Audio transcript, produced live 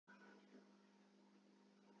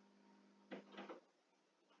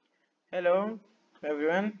Hello,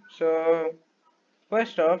 everyone. So,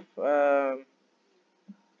 first off, I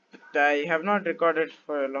have not recorded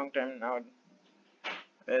for a long time now.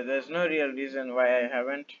 There's no real reason why I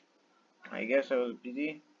haven't. I guess I was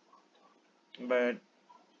busy, but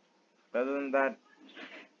other than that,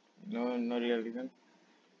 no real reason.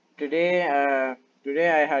 Today, today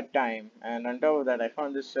I had time, and on top of that, I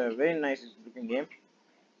found this very nice looking game,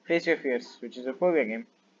 Face Your Fears, which is a phobia game,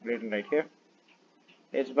 written right here.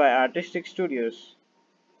 It's by Artistic Studios,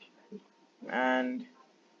 and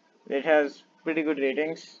it has pretty good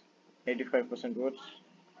ratings, 85% votes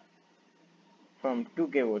from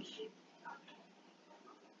 2K votes.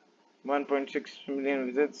 1.6 million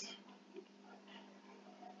visits,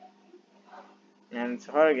 and it's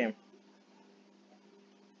a horror game.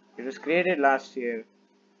 It was created last year,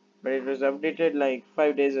 but it was updated like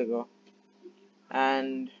 5 days ago,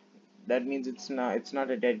 and that means it's not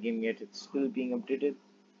a dead game yet. It's still being updated.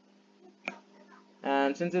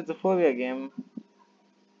 And since it's a phobia game,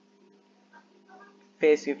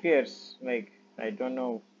 face your fears. Like, I don't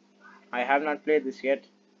know, I have not played this yet,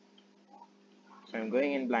 so I'm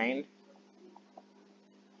going in blind.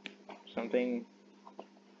 Something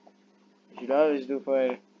you should always do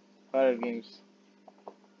for horror games.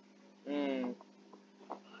 Hmm.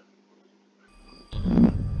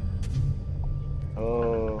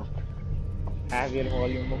 Oh, have your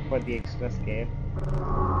volume up for the extra scare.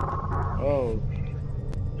 Oh,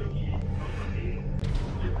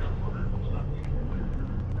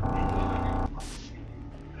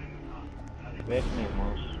 where's my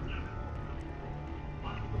mouse?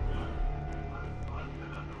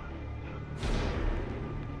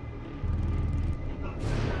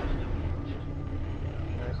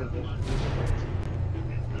 Where is it?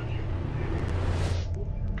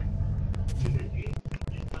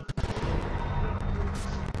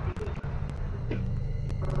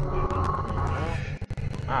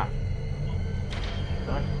 Ah,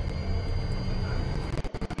 what?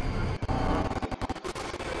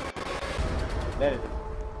 There it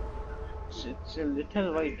is. It's a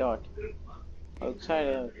little white dot outside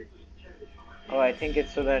of it. Oh, I think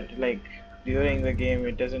it's so that like during the game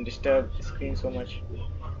it doesn't disturb the screen so much.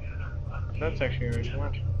 That's actually very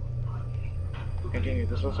smart. Continue.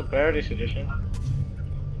 This was a priority suggestion.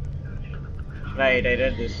 Right, I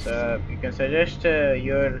read this. You can suggest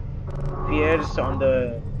your fears on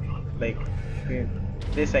the like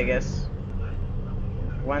this, I guess.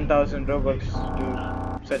 1,000 Robux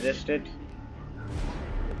to suggest it.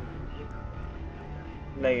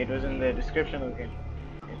 Like it was in the description of the game.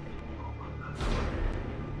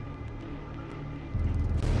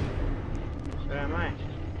 Where am I?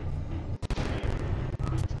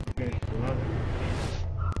 Okay,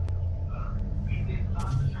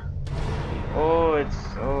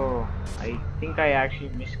 oh, I think I actually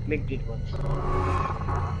misclicked it once.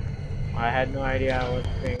 I had no idea what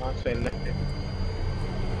was going on, so I left it.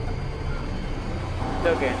 It's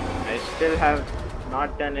okay. I still have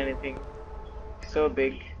not done anything so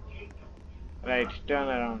big. Right, turn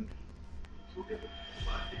around.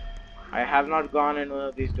 I have not gone in one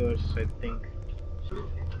of these doors, I think.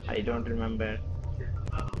 I don't remember.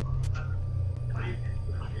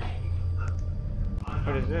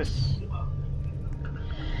 What is this?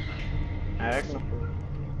 Arachnophobia.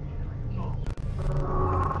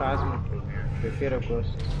 Phasmophobia. The fear of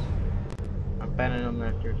ghosts. A paranormal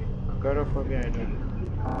activity. Agoraphobia, I don't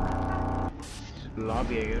know. It's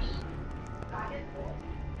lobby, I guess.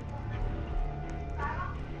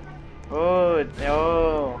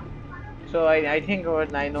 Oh. So I think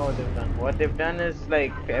what I know what they've done. What they've done is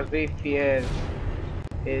like every fear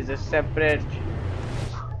is a separate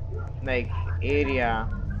like area.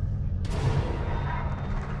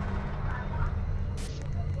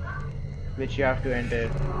 Which you have to enter.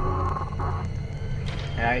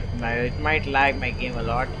 It might lag my game a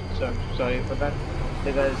lot, so I'm sorry for that,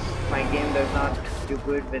 because my game does not do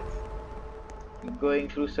good with going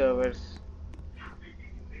through servers.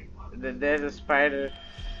 There's a spider.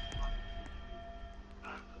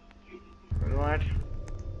 What?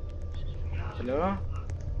 Hello?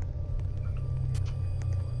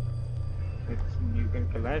 You can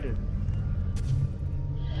collide it.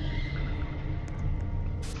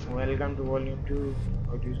 Welcome to volume 2.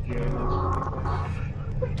 How to use the airlines.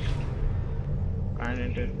 Can't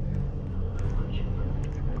enter.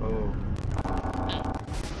 Oh.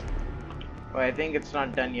 Oh, I think it's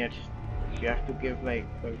not done yet. You have to give like.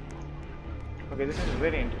 Okay, this is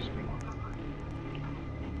very interesting.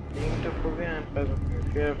 Phobia and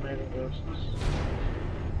phasmophobia. Fear of night and ghosts.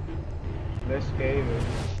 Less scary.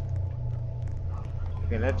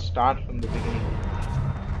 Okay, let's start from the beginning.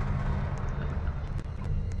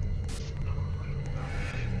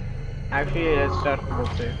 Actually, let's start from the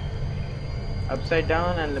upside. Upside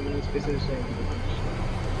down and liminal spaces are different.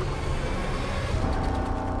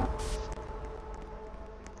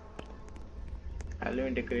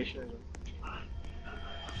 Halloween decoration as well.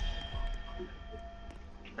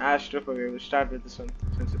 Astrophobia. We'll start with this one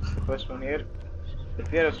since it's the first one here. The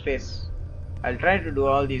fear of space. I'll try to do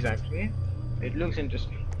all these actually. It looks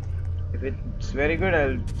interesting. If it's very good,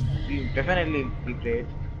 I'll definitely be great.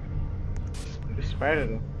 The spider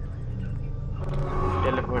though.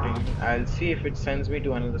 Teleporting. I'll see if it sends me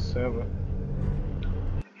to another server.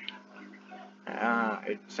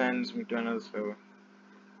 It sends me to another server.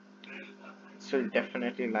 This will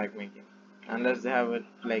definitely lag my game. Unless they have a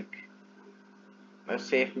like a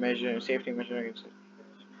safety measure against it.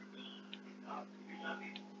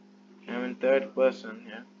 I'm in third person,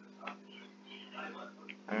 yeah.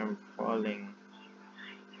 I'm falling.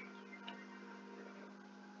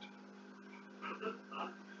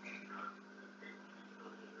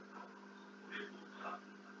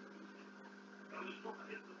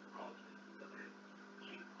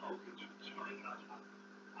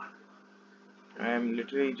 I'm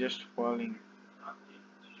literally just falling.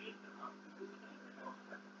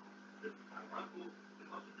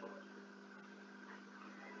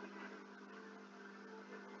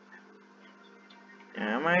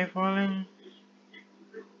 Am I falling?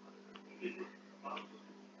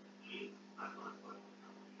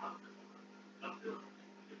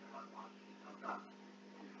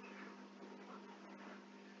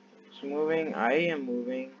 It's moving. I am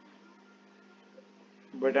moving.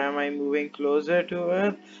 But am I moving closer to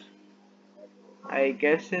Earth? I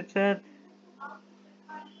guess it's Earth.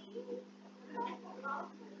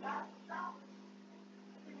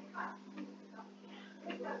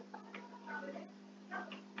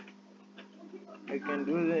 I can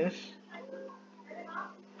do this.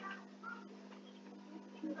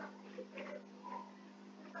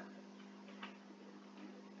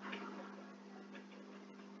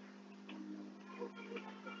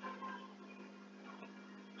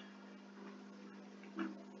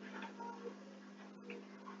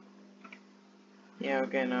 Yeah,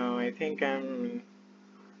 okay, now I think I'm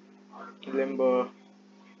in limbo.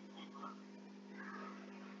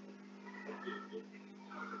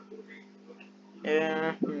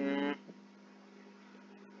 Yeah,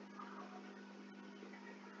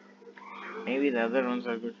 maybe the other ones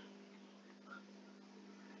are good.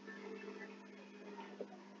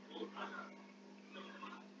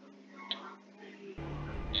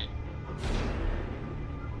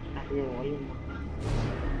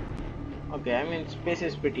 Okay, I mean, space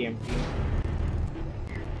is pretty empty.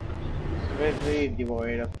 It's very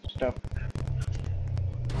devoid of stuff.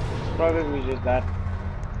 It's probably just that.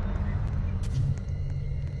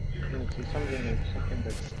 Let's see, something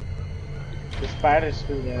that's. The spider is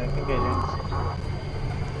still there, I think I didn't see it.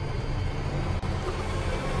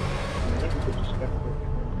 I think we just left it.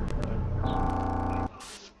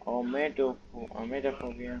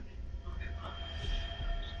 Ometophobia.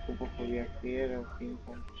 Scopophobia, fear of being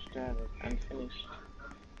stared at, unfinished.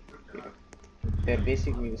 Fear. They're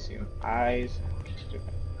basically the same. Eyes.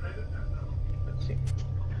 Let's see.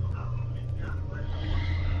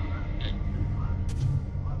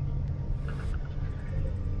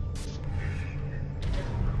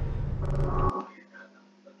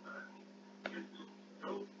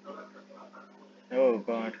 Oh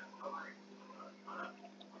god.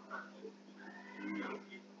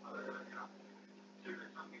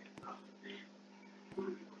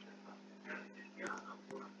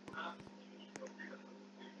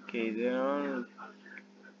 Okay, they're all.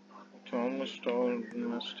 It's almost all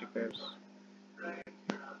stickers.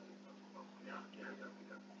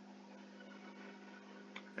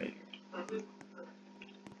 Right.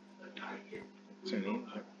 It's an angel.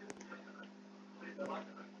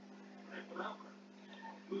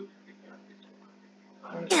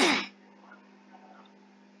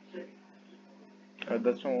 Oh,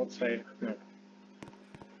 that's from outside. No.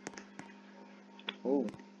 Oh.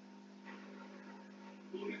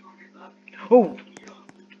 Oh!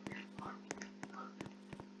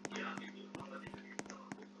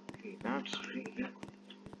 Okay, that's freaky.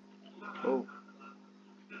 Oh.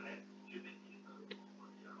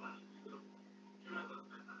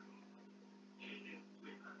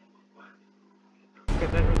 Okay,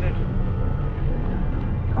 that was it.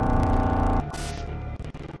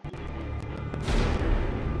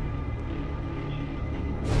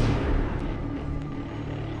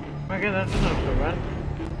 Okay, that's not so bad.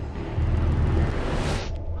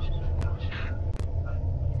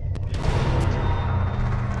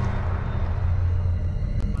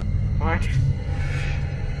 What?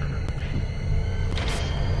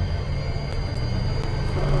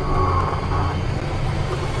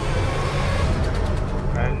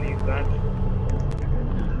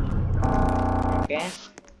 Okay.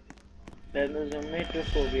 That was a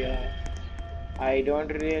phobia. I don't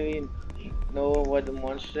really know what the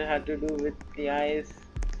monster had to do with the eyes.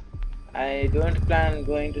 I don't plan on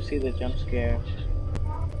going to see the jump scare.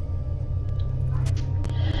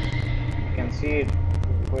 You can see it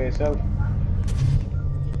for yourself.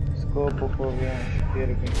 Scopophobia,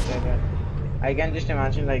 fear of being stared at. I can just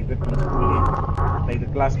imagine like the school, like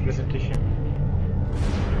the class presentation.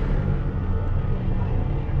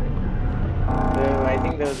 I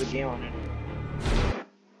think there was a game on it.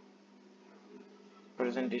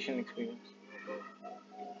 Presentation experience.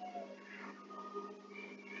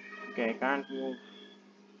 Okay, I can't move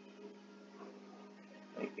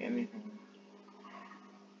like anything.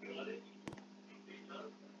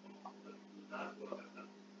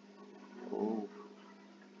 Oh.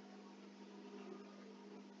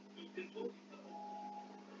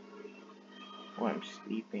 Oh, I'm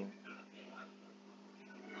sleeping.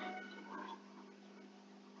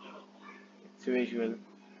 It's visual.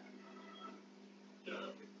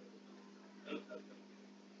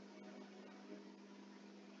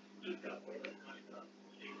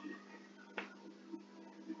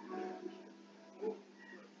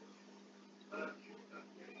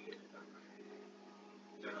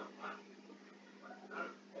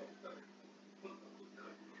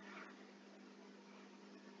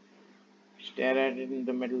 Stare at it in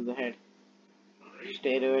the middle of the head.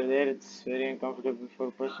 Stare over there, it's very uncomfortable for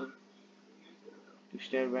a person to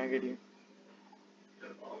stare back at you.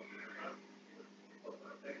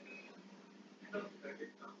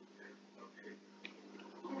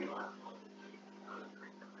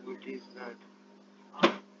 What is that? I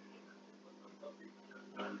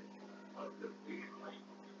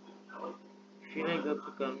feel like that's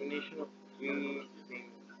a combination of three things.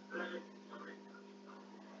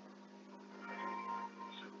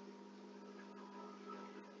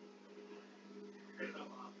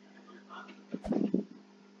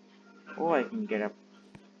 Oh, I can get up.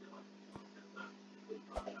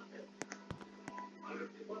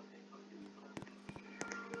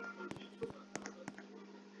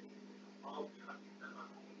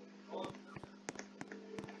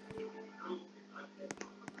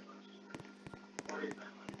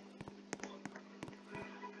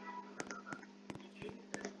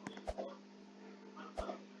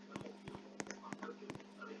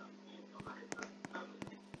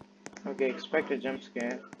 Okay, expect a jump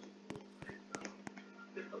scare.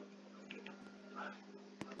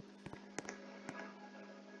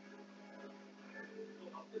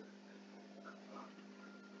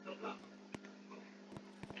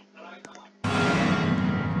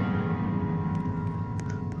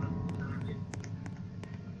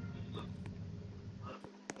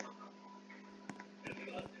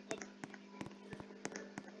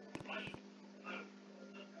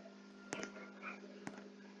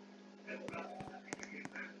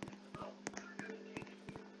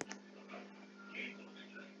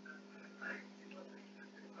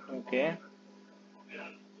 Okay.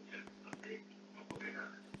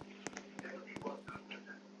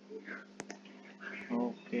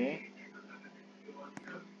 Okay.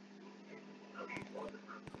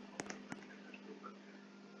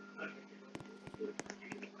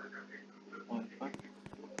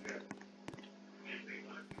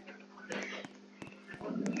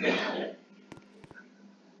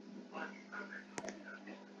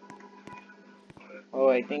 Oh,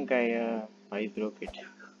 I think I broke it.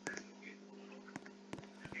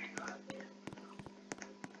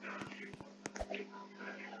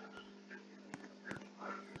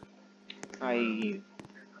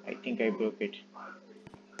 I think I broke it.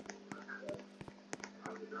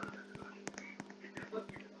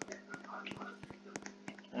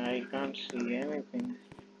 I can't see anything.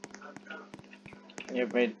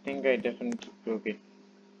 Yep, I think I definitely broke it.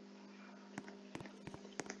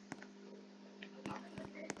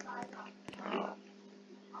 Oh,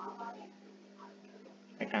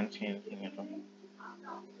 I can't see anything at all.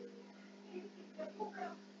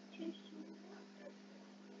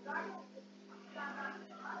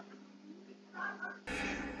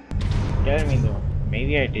 Tell me though,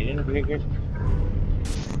 maybe I didn't break it.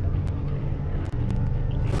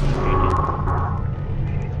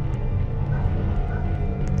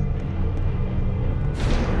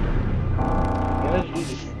 Yeah, let's do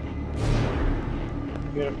this.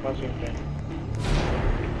 Fear of passing time.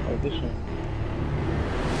 Or this one.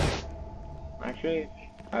 Actually,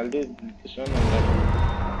 I'll do this one and that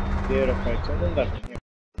one. Fear of heights and then that one. Yeah.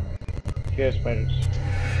 Fear of spiders.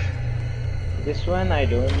 This one I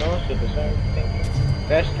don't know, so this one I'm thinking.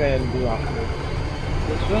 Rest I'll do after.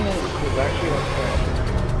 This one is actually not scary.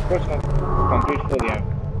 Of course not complete phobia,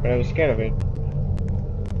 but I was scared of it.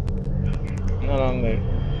 no longer.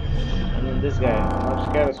 And then this guy, I'm not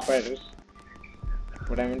scared of spiders,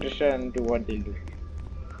 but I'm interested into what they'll do.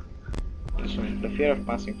 This one, the fear of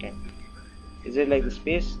passing time. Is it like the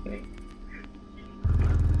space thing?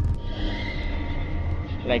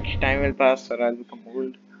 Like time will pass or I'll become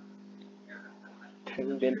old.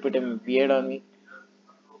 They'll put a beard on me.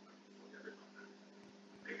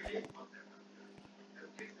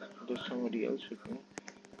 There's somebody else with me.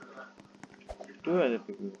 Two other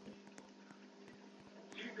people with me.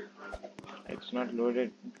 It's not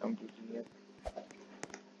loaded completely yet.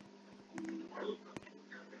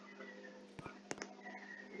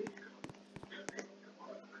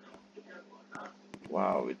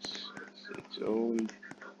 Wow, it's old.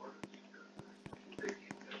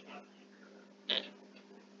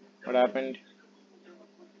 What happened?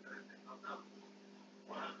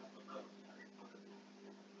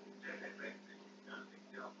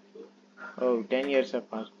 Oh, 10 years have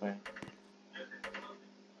passed by.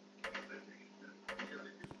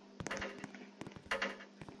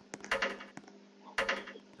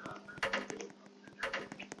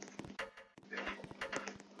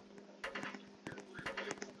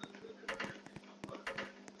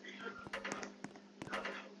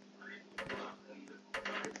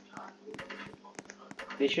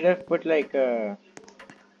 They should have put like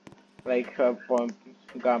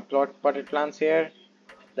potted plants here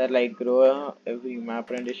that like grow every map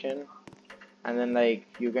rendition, and then like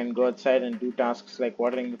you can go outside and do tasks like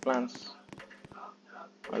watering the plants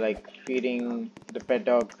or like feeding the pet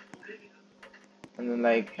dog, and then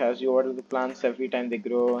like as you water the plants every time they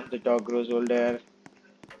grow, the dog grows older.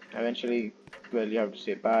 Eventually, well, you have to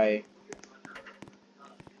say bye.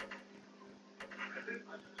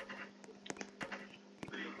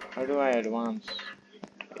 How do I advance?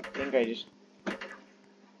 I think I just...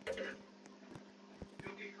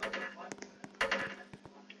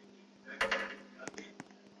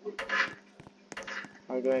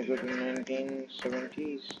 How do I go to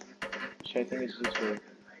 1970s? Which I think is this way.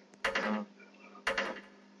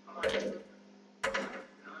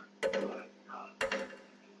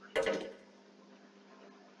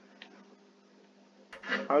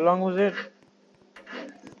 How long was it?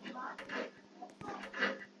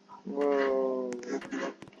 Whoa.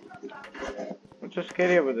 What's so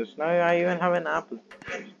scary about this? Now I even have an apple.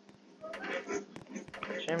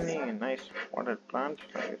 A chimney, a nice potted plant,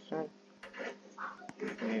 like I said.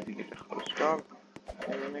 Maybe get a house dog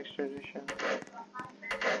in the next edition.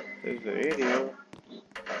 There's the radio.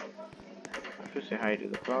 I have to say hi to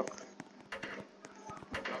the clock.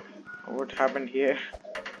 What happened here?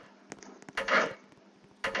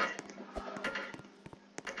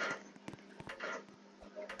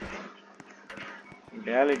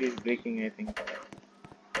 Reality is breaking, I think.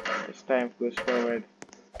 As time goes forward.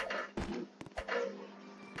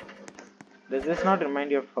 Does this not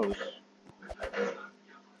remind you of House?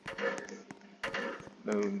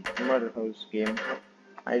 The murder house game.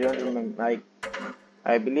 I don't remember.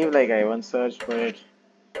 I believe like I once searched for it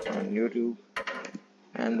on YouTube,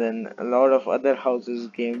 and then a lot of other houses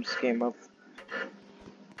games came up.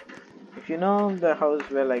 If you know the house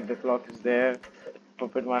where like the clock is there,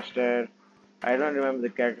 Puppet Master, I don't remember the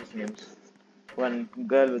characters' names. One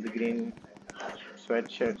girl with the green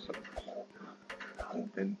sweatshirt. So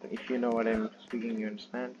if you know what I'm speaking, you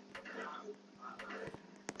understand.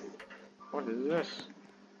 What is this?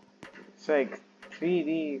 It's like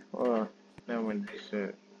 3D. Oh, never mind. It's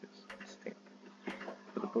this thing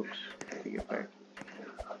for the books. Take it back.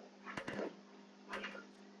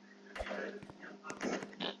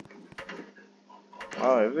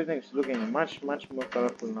 Wow, everything's looking much more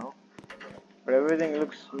colorful now. But everything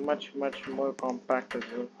looks much more compact as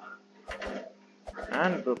well.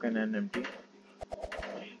 And broken and empty.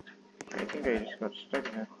 I think I just got stuck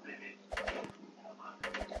there.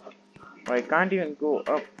 Oh, I can't even go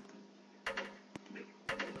up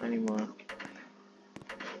anymore.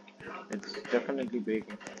 It's definitely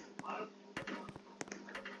breaking.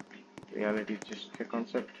 Reality is just a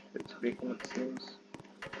concept. It's breaking, it seems.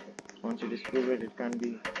 Once you disprove it, it can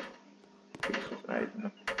be fixed. I don't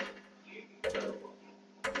know.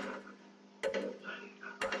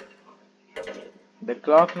 The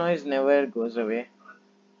clock noise never goes away.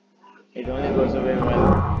 It only goes away when...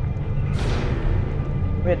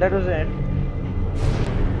 Wait, that was it.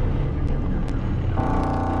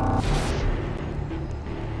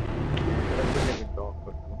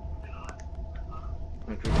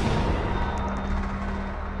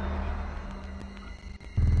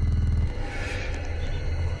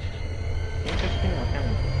 Interesting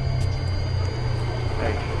mechanic.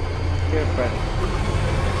 Right. Here,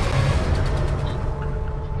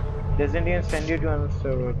 doesn't even send you to another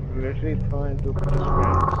server. You literally throw into a bunch of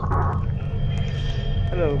friends.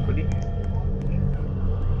 Hello, buddy.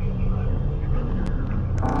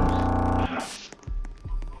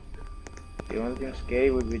 The only thing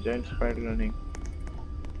scary would be giant spider running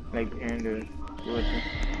like behind her towards me.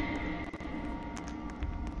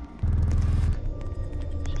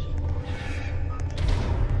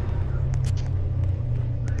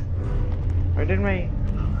 Why did my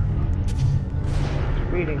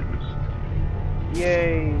speed increase?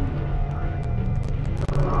 Yay!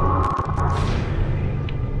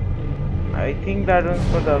 I think that one's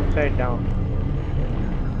for the upside down.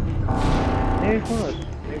 Maybe who knows?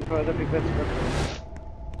 Maybe for other people it's for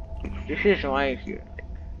this is why here.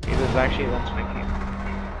 It was actually once my game.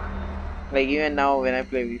 Like even now when I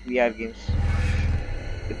play VR games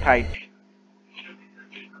with height,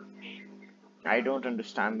 I don't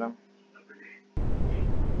understand them.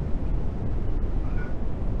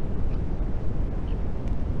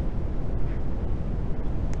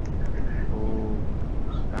 Oh,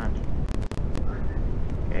 what's that?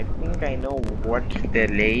 I think I know what they're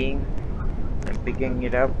laying. I'm picking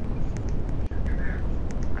it up.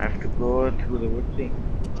 I have to go through the wood thing.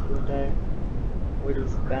 What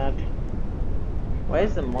is that? Why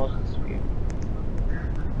is the mouse this way?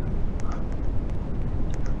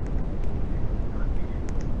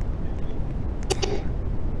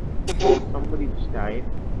 Somebody just died.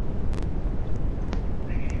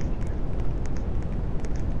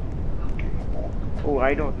 Oh,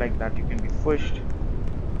 I don't like that. You can be pushed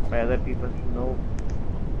by other people. No.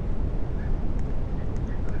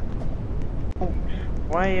 Oh,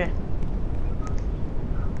 why?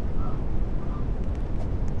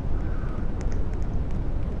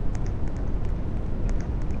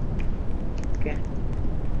 Okay.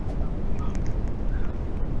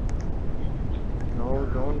 No,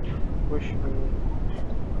 don't push me.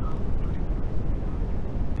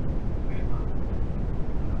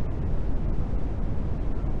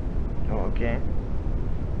 Oh, okay.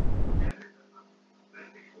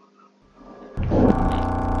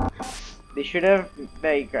 They should have,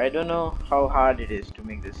 like, I don't know how hard it is to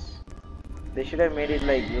make this. They should have made it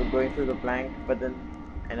like you're going through the plank, but then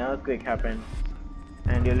an earthquake happened,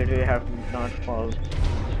 and you literally have to not fall.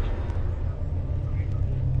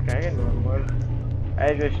 Okay, I can do one more.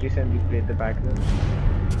 I just recently played the background.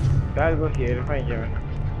 So I'll go here if I hear.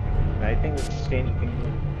 I think it's a strange thing.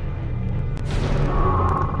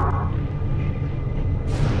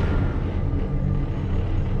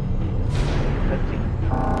 Let's see.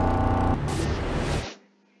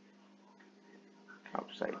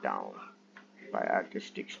 Upside Down by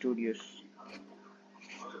Artistic Studios.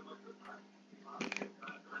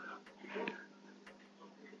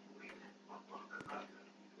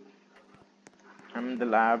 I'm in the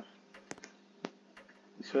lab.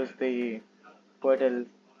 This was the Portal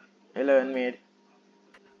 11 made.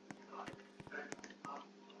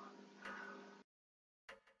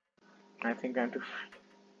 I think I'm too.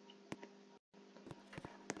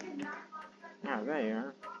 Ah, there you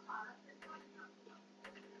are.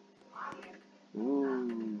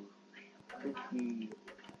 Ooh. Cookie.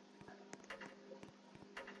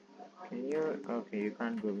 Can you? Okay, you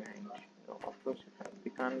can't go behind. No, of course you can.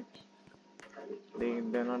 You can't.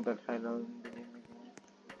 They're not that high level in the game again.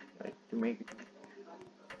 Like to make it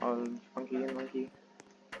all funky and monkey.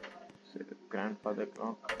 So grandfather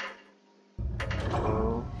clock.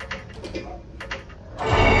 Oh.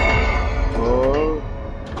 Oh.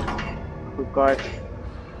 Who got?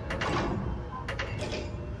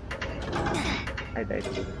 I died.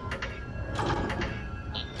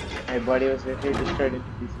 My body was literally destroyed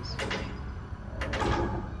into pieces.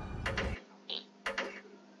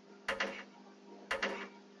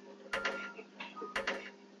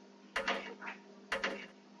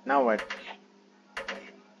 Now what?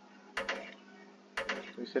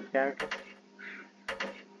 Reset character?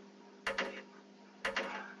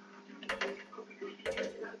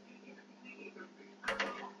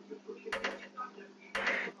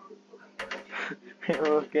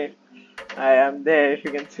 Okay. I am there if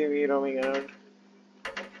you can see me roaming around.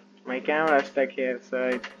 My camera is stuck here,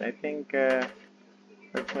 so I think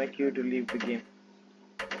that's my cue to leave the game.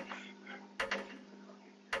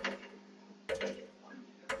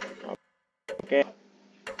 Okay.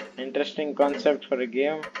 Interesting concept for a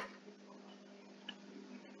game.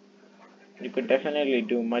 You could definitely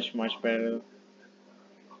do much better.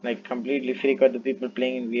 Like completely freak out the people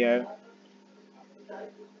playing in VR.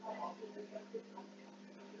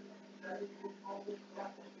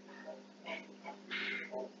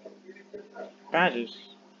 Badges.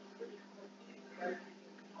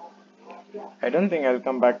 I don't think I'll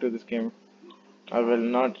come back to this game. I will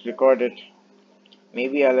not record it.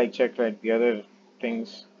 Maybe I'll like check like the other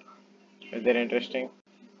things if they're interesting.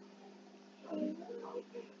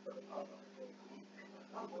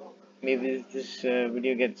 Maybe this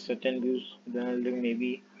video gets 10 views, then I'll do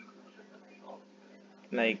maybe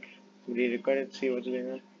like re-record it, see what's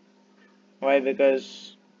going on. Why?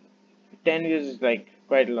 Because 10 views is like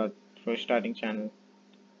quite a lot for a starting channel.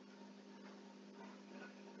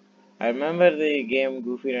 I remember the game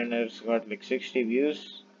Goofy Runners got like 60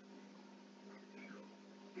 views,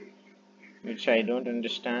 which I don't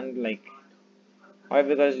understand. Like, why?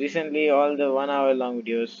 Because recently all the 1 hour long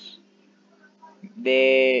videos,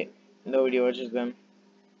 they nobody watches them.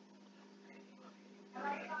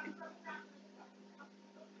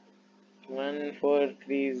 1 4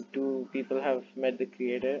 3 2 people have met the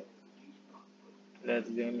creator. That's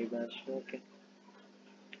the only batch. Okay.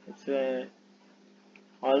 It's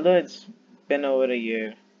although it's been over a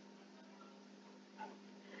year,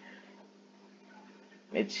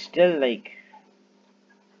 it's still like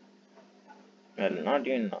well, not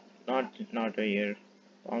even not a year,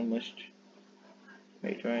 almost.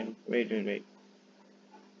 Wait. No,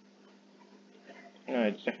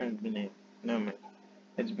 it's definitely been a no man.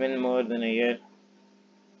 It's been more than a year.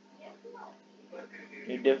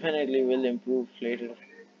 It definitely will improve later.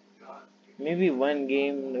 Maybe one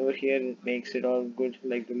game over here makes it all good,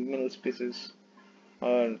 like the liminal spaces,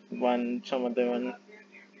 or some other one.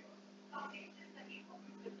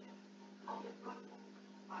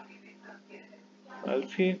 I'll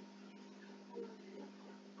see.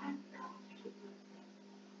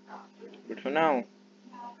 But for now,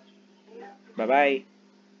 bye bye.